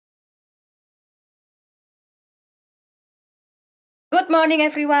Good morning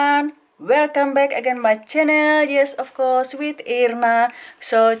everyone, welcome back again my channel. Yes, of course, with Irna.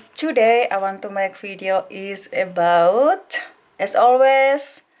 So today I want to make video is about, as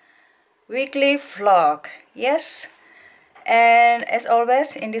always, weekly vlog. Yes, and as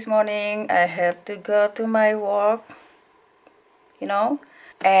always in this morning I have to go to my work,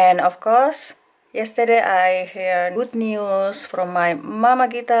 and of course yesterday I heard good news from my Mama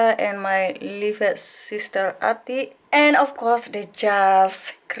Gita and my little sister Ati. And of course they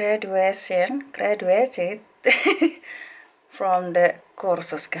just graduated from the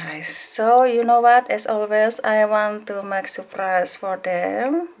courses, guys. So you know what, as always I want to make surprise for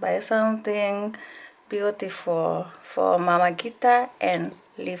them by something beautiful for Mama Gita and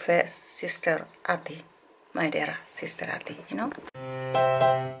little sister Ati, my dear sister Ati,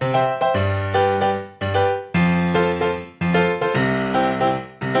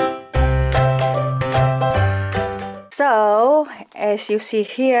 So, as you see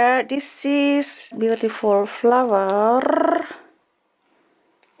here, this is beautiful flower,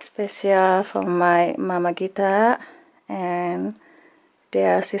 special for my Mama Gita and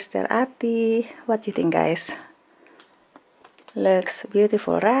their sister Ati. What do you think, guys? Looks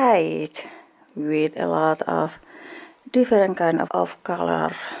beautiful, right? With a lot of different kind of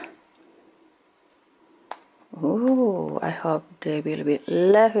color. Oh, I hope they will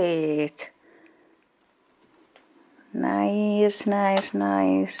love it. Nice.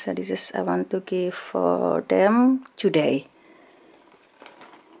 So this is I want to give for them today.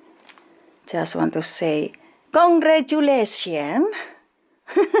 Just want to say congratulations.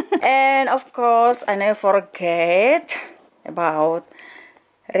 And of course I never forget about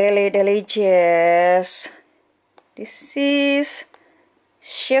really delicious. This is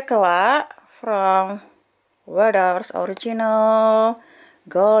chocolate from Werther's original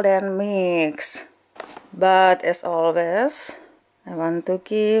golden mix. But as always, I want to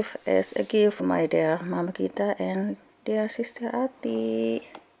give as a gift my dear Mama Gita and dear sister Ati.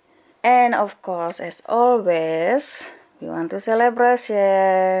 And of course, as always, we want to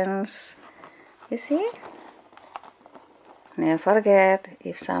celebrations. You see? Never forget,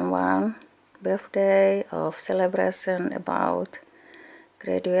 if someone birthday or celebration about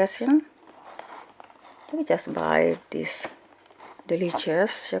graduation, we just buy this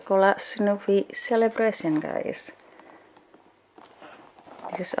delicious chocolate Snoopy celebration, guys.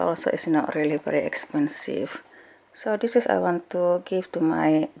 This is also is not really very expensive. So this is I want to give to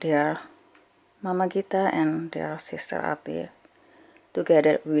my dear Mama Gita and dear sister Ati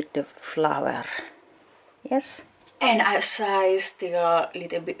together with the flower. Yes. And outside still a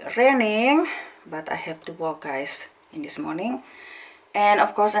little bit raining, but I have to walk, guys, in this morning. And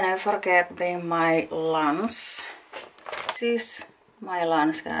of course I never forget bring my lunch. This is my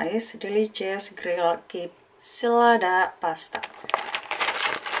lunch, guys. Delicious grilled kip selada pasta.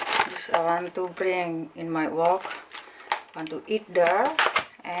 This I want to bring in my work. Want to eat there.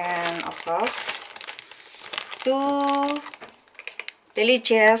 And of course 2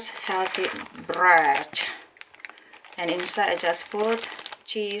 delicious healthy bread. And inside I just put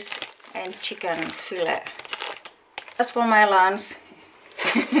cheese and chicken fillet. As for my lunch.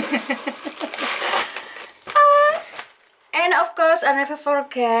 And of course, I never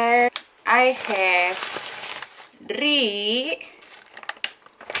forget, I have 3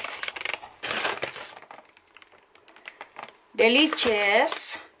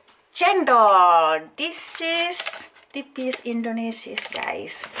 delicious cendol. This is tipis Indonesia,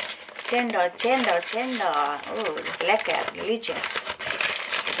 guys. Cendol. Oh, lekker, delicious.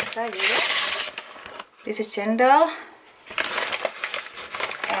 This is cendol.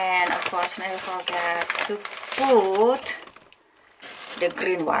 And of course, never forget to put the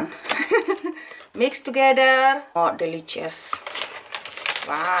green one. Mix together, more delicious.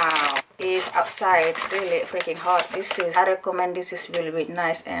 Wow. If outside really freaking hot, this is, I recommend this is will be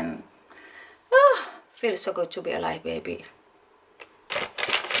nice and feels so good to be alive, baby.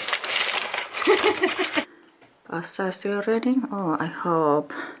 Outside still raining. Oh, I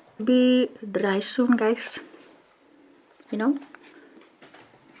hope be dry soon, guys.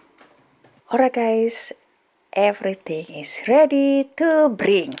 Alright, guys, everything is ready to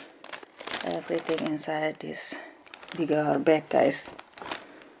bring. Everything inside this bigger bag, guys.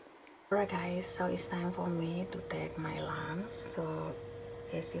 Alright, guys, so it's time for me to take my lunch. So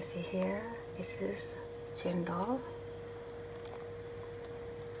as you see here, this is cendol.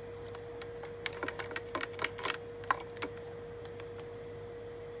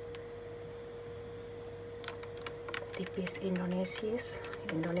 Tipis Indonesian,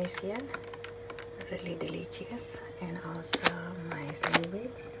 really delicious. And also my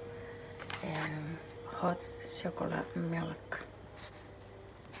sandwich and hot chocolate milk.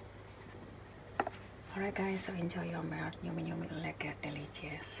 Alright guys, so enjoy your meal. Yummy, lekker,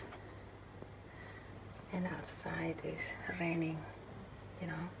 delicious. And outside is raining, you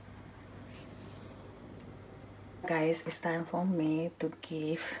know. Guys, it's time for me to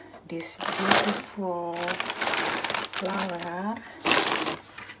give this beautiful flower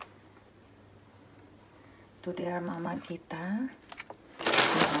to their mama Gita, and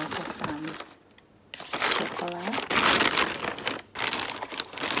also some chocolate.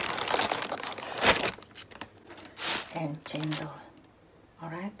 And cendol.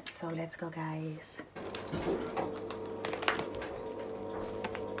 Alright, so let's go guys.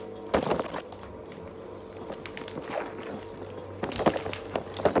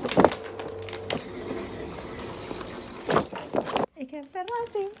 Que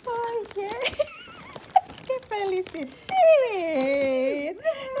pedacinho foi, que felicidade!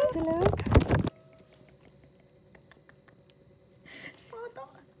 Look. Foto.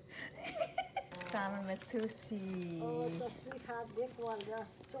 Sama met sushi. Oh, sushi had big one, yeah.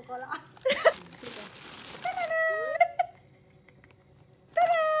 Chocolate.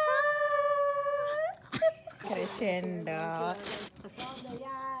 Crescendo. Gezonde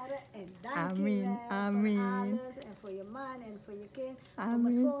jaren en Amin, dankjewel amin. voor alles en voor je man en voor je kind, voor mijn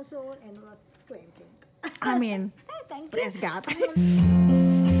Amin. schoonzoon en wat kleinkind. Amin. Thank you. Praise God.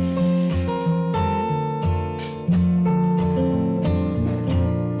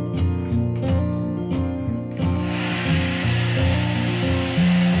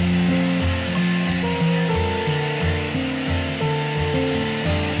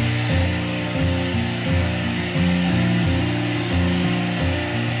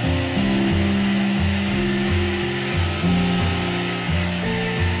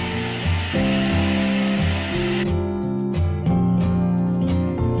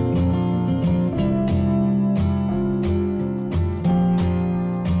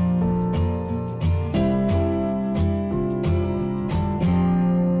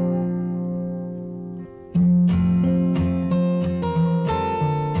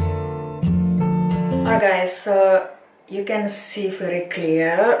 Alright guys, so you can see very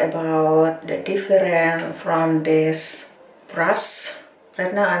clear about the difference from this brush.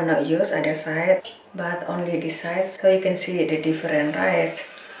 Right now I'm not use other side, but only this side, so you can see the different, right?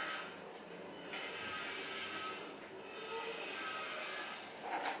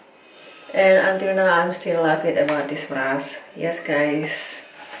 And until now I'm still laughing about this brush. Yes guys,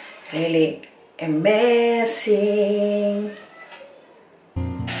 really amazing.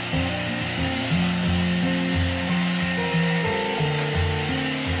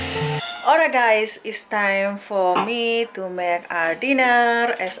 Alright guys, it's time for me to make our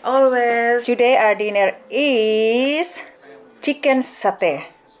dinner as always. Today our dinner is chicken satay.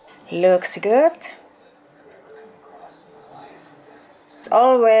 Looks good. As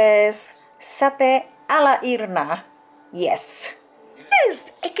always, satay ala Irna. Yes.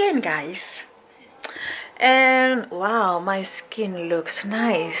 Yes, again guys. And wow, my skin looks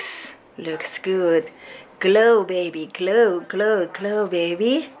nice. Looks good. Glow baby, glow, glow, glow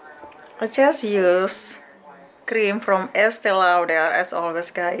baby. I just use cream from Estee Lauder as always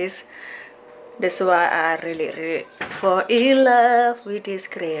guys. That's why I really fall in love with this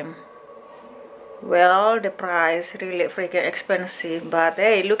cream. Well, the price really freaking expensive, but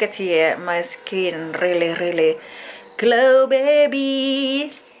hey, look at here, my skin really glow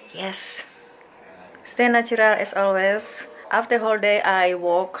baby. Yes, stay natural as always. After whole day I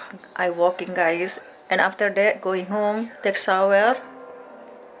walking guys, and after that going home, take shower,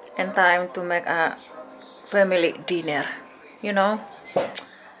 and time to make a family dinner, you know.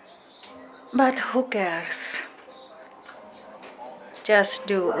 But who cares? Just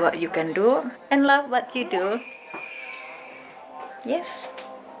do what you can do and love what you do. Yes,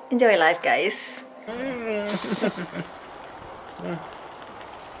 enjoy life guys.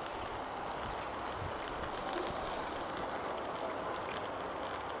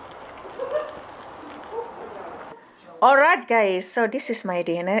 Alright guys, so this is my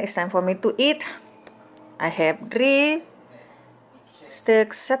dinner. It's time for me to eat. I have 3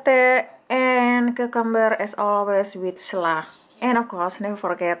 sticks satay and cucumber as always with slaw. And of course, never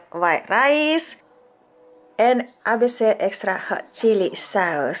forget white rice and ABC extra hot chili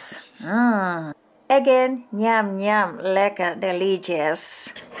sauce. Again, yum, lekker, delicious.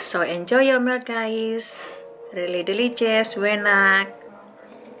 So enjoy your meal guys. Really delicious, enak.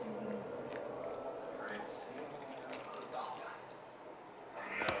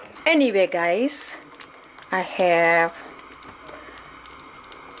 Anyway guys, I have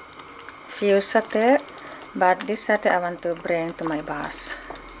few satay, but this satay I want to bring to my bus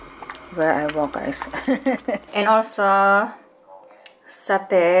where I work guys. And also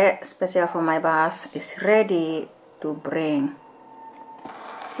Satay special for my boss is ready to bring.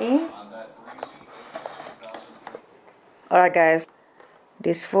 See? Alright guys,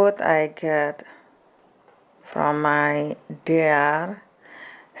 this food I get from my dear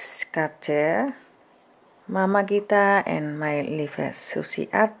Skater, Mama Gita and my live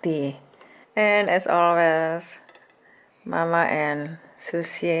Susi Ati. And as always, Mama and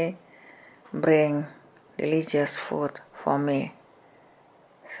Susi bring delicious food for me,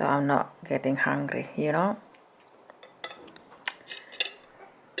 so I'm not getting hungry, you know.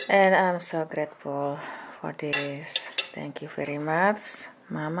 And I'm so grateful for this. Thank you very much,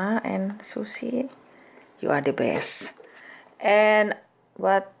 Mama and Susi. You are the best. And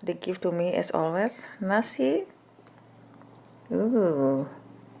what they give to me as always, nasi. Ooh,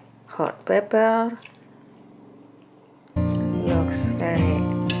 hot pepper. Looks very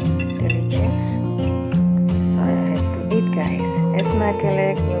delicious. So I have to eat guys. Es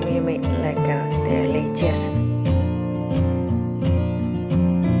makkelijk, yummy, lekker, delicious.